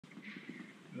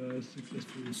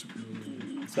Successfully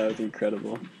superior. That was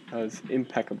incredible. That was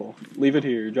impeccable. Leave it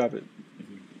here. Drop it.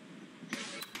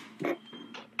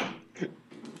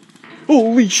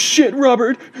 Holy shit,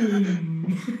 Robert!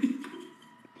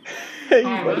 Hey,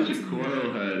 Oh, buddy. that's a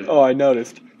coilhead. Oh, I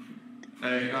noticed.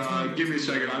 Hey, give me a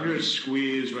second. I'm gonna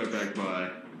squeeze right back by.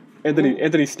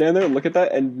 Anthony, stand there, look at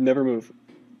that, and never move.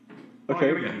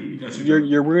 Okay, we're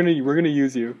gonna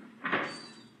use you.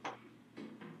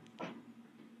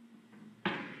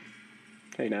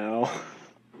 Hey now.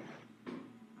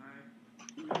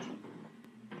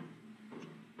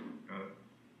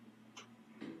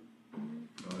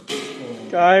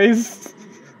 Guys,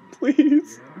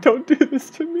 please don't do this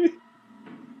to me.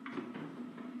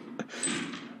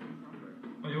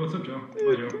 Oh, yo, what's up, Joe?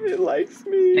 Hello, Joe. It likes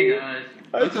me. Hey guys.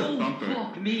 That's a thumper.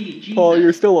 Fuck me, Jesus. Paul,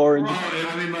 you're still orange. Oh,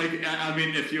 I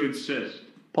mean, if you insist.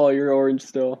 Paul, you're orange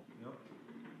still.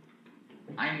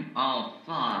 Oh,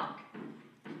 fuck.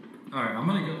 Alright, I'm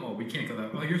gonna go. Oh, we can't go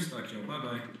that. Oh, you're stuck, Joe. Bye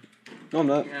bye. No, I'm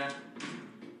not. Yeah.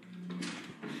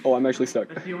 Oh, I'm actually stuck.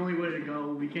 That's the only way to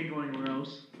go. We can't go anywhere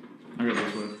else. I go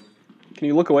this way. Can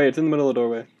you look away? It's in the middle of the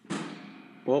doorway.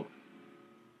 Well,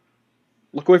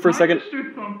 look away for a second.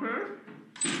 Mr. Thumper.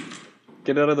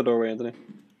 Get out of the doorway, Anthony.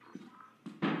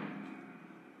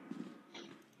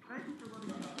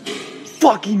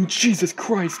 Fucking Jesus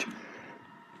Christ!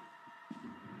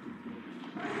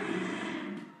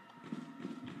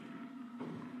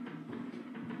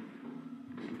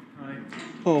 Hi.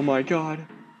 Oh my God.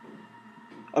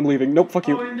 I'm leaving. Nope, fuck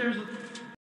you. Oh, and there's